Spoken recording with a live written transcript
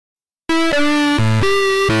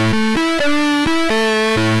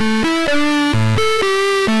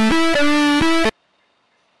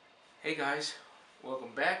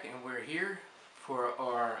Welcome back, and we're here for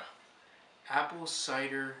our apple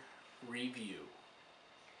cider review.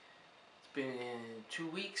 It's been 2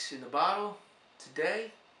 weeks in the bottle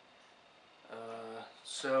today.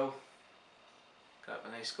 So got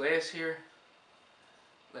my nice glass here.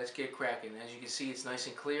 Let's get cracking. As you can see, it's nice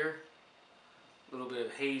and clear. A little bit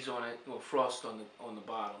of haze on it, well, frost on the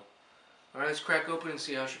bottle. All right, let's crack open and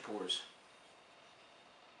see how she pours.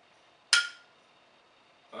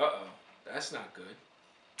 Uh-oh, that's not good.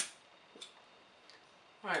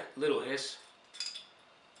 Alright, little hiss.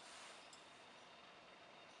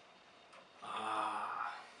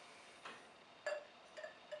 Ah.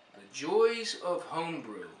 The joys of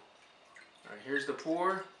homebrew. Alright, here's the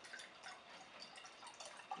pour.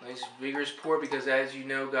 Nice vigorous pour, because as you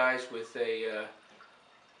know, guys, with a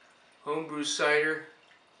homebrew cider,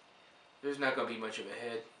 there's not going to be much of a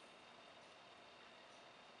head.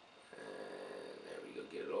 And there we go,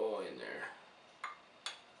 get it all in there.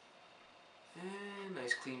 And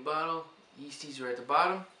nice clean bottle. Yeasties are at the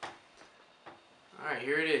bottom. Alright,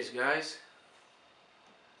 here it is, guys.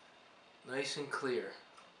 Nice and clear.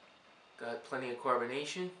 Got plenty of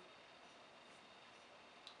carbonation.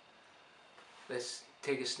 Let's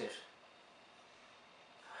take a sniff.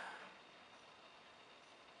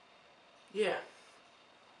 Yeah.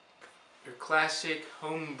 Your classic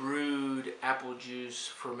home-brewed apple juice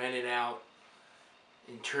fermented out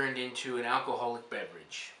and turned into an alcoholic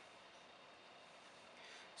beverage.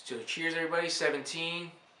 So cheers, everybody.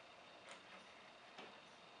 17.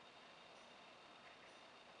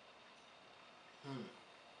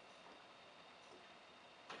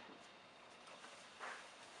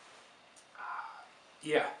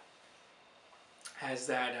 Yeah. Has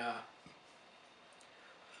that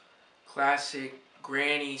classic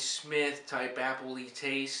Granny Smith type apple-y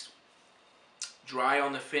taste. Dry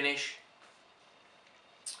on the finish.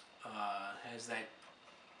 Has that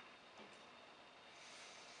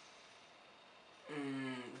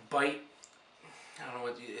bite. I don't know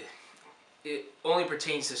what it only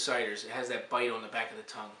pertains to ciders. It has that bite on the back of the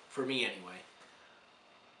tongue, for me anyway.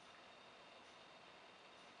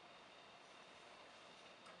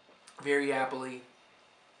 Very appley.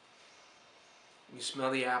 You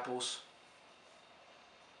smell the apples,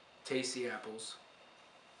 taste the apples.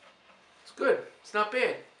 It's good. It's not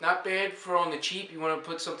bad. Not bad for on the cheap. You want to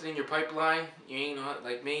put something in your pipeline. You ain't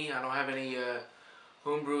like me. I don't have any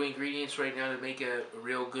homebrew ingredients right now to make a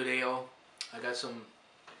real good ale. I got some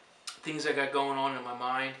things I got going on in my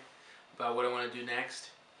mind about what I want to do next,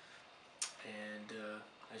 and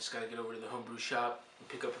I just got to get over to the homebrew shop and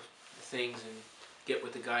pick up the things and get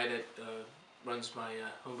with the guy that runs my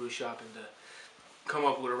homebrew shop and come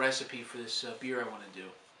up with a recipe for this beer I want to do.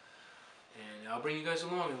 And I'll bring you guys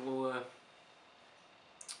along, and we'll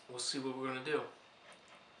see what we're gonna do.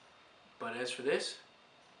 But as for this,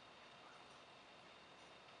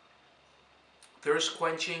 thirst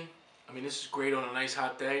quenching. I mean, this is great on a nice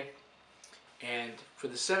hot day. And for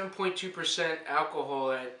the 7.2% alcohol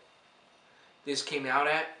that this came out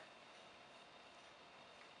at,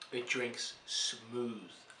 it drinks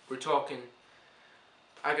smooth. We're talking,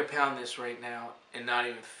 I could pound this right now and not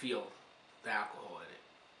even feel the alcohol in it.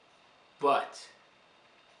 But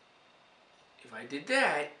if I did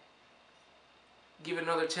that, give it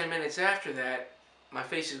another 10 minutes after that, my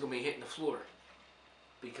face is going to be hitting the floor.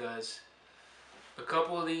 Because a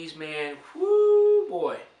couple of these, man, whoo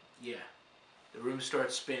boy, yeah, the room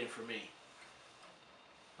starts spinning for me.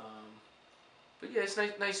 But yeah, it's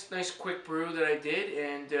nice quick brew that I did,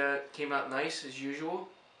 and came out nice as usual.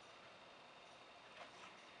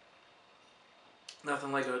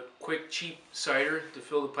 Nothing like a quick, cheap cider to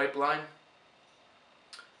fill the pipeline.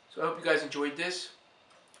 So I hope you guys enjoyed this.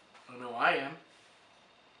 I know I am.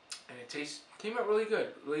 And it came out really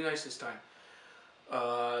good, really nice this time.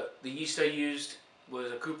 The yeast I used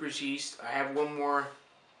was a Cooper's yeast. I have one more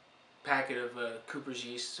packet of Cooper's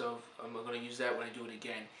yeast, so I'm going to use that when I do it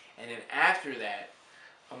again. And then after that,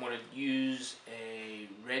 I'm going to use a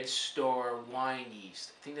Red Star wine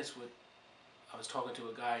yeast. I think that's what I was talking to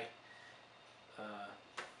a guy,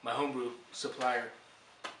 my homebrew supplier.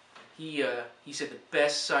 He said the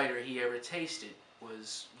best cider he ever tasted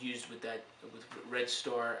was used with Red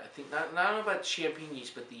Star. I think not about champagne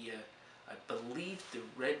yeast, but the I believe the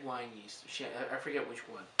red wine yeast. I forget which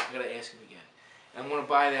one. I gotta ask him again. And I'm gonna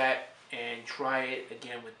buy that and try it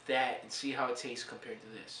again with that and see how it tastes compared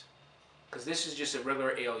to this. Because this is just a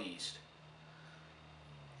regular ale yeast.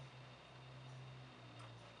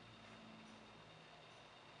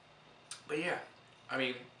 But yeah, I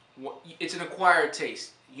mean, it's an acquired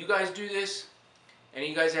taste. You guys do this, and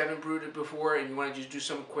you guys haven't brewed it before, and you want to just do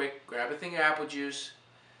something quick, grab a thing of apple juice,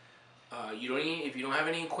 You don't need, if you don't have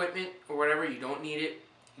any equipment or whatever, you don't need it.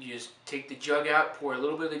 You just take the jug out, pour a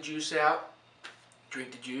little bit of the juice out,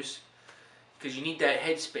 drink the juice, because you need that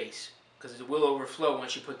head space, because it will overflow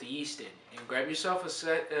once you put the yeast in. And grab yourself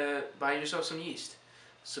buy yourself some yeast,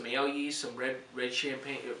 some ale yeast, some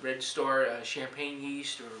red star champagne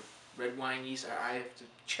yeast or red wine yeast. I have to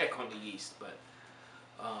check on the yeast, but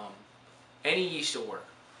any yeast will work.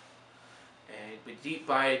 But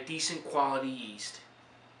buy a decent quality yeast.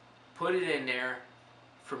 Put it in there,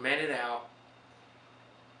 ferment it out,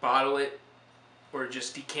 bottle it, or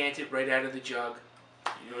just decant it right out of the jug.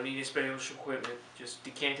 You don't need any special equipment. Just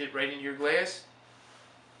decant it right into your glass,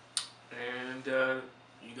 and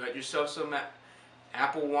you got yourself some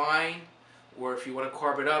apple wine. Or if you want to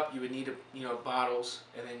carb it up, you would need bottles,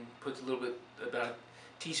 and then put a little bit, about a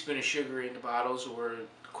teaspoon of sugar in the bottles, or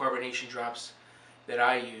carbonation drops that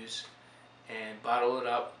I use, and bottle it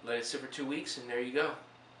up. Let it sit for 2 weeks, and there you go.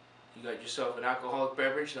 You got yourself an alcoholic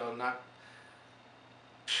beverage that'll knock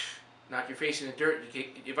your face in the dirt.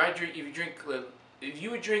 If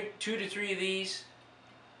you would drink 2 to 3 of these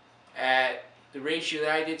at the ratio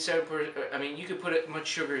that I did, 7%. I mean, you could put as much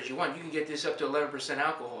sugar as you want. You can get this up to 11%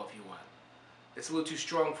 alcohol if you want. It's a little too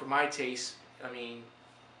strong for my taste. I mean,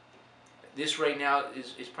 this right now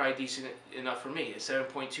is probably decent enough for me. At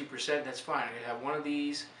 7.2%, that's fine. I can have one of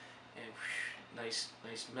these, and nice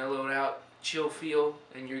mellowed out, chill feel,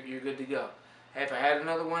 and you're good to go. Hey, if I had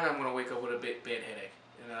another one, I'm gonna wake up with a bad headache,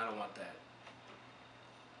 and I don't want that.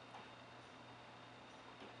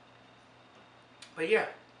 But yeah,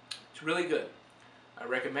 it's really good. I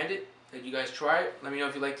recommend it that you guys try it. Let me know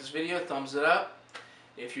if you like this video. Thumbs it up.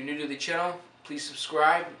 If you're new to the channel, please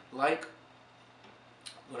subscribe, like.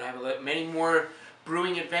 I'm going to have many more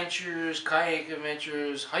brewing adventures, kayak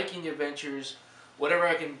adventures, hiking adventures, whatever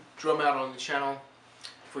I can drum out on the channel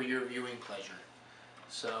for your viewing pleasure.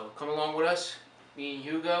 So come along with us, me and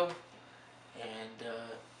Hugo, and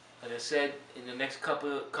like I said, in the next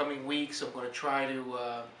coming weeks, I'm going to try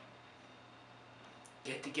to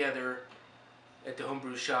get together at the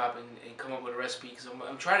homebrew shop and come up with a recipe, because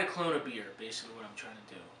I'm trying to clone a beer, basically what I'm trying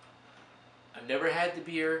to do. I've never had the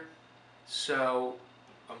beer, so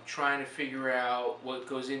I'm trying to figure out what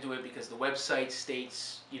goes into it, because the website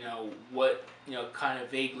states, what, kind of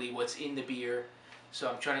vaguely what's in the beer. So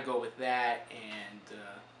I'm trying to go with that and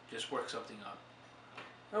just work something up.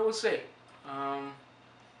 Well, we'll see. So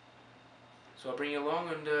I'll bring you along,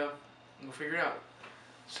 and we'll figure it out.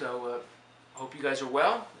 So hope you guys are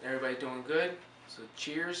well. Everybody doing good. So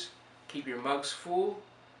cheers. Keep your mugs full,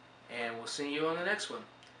 and we'll see you on the next one.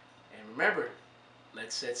 And remember,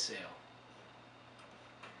 let's set sail.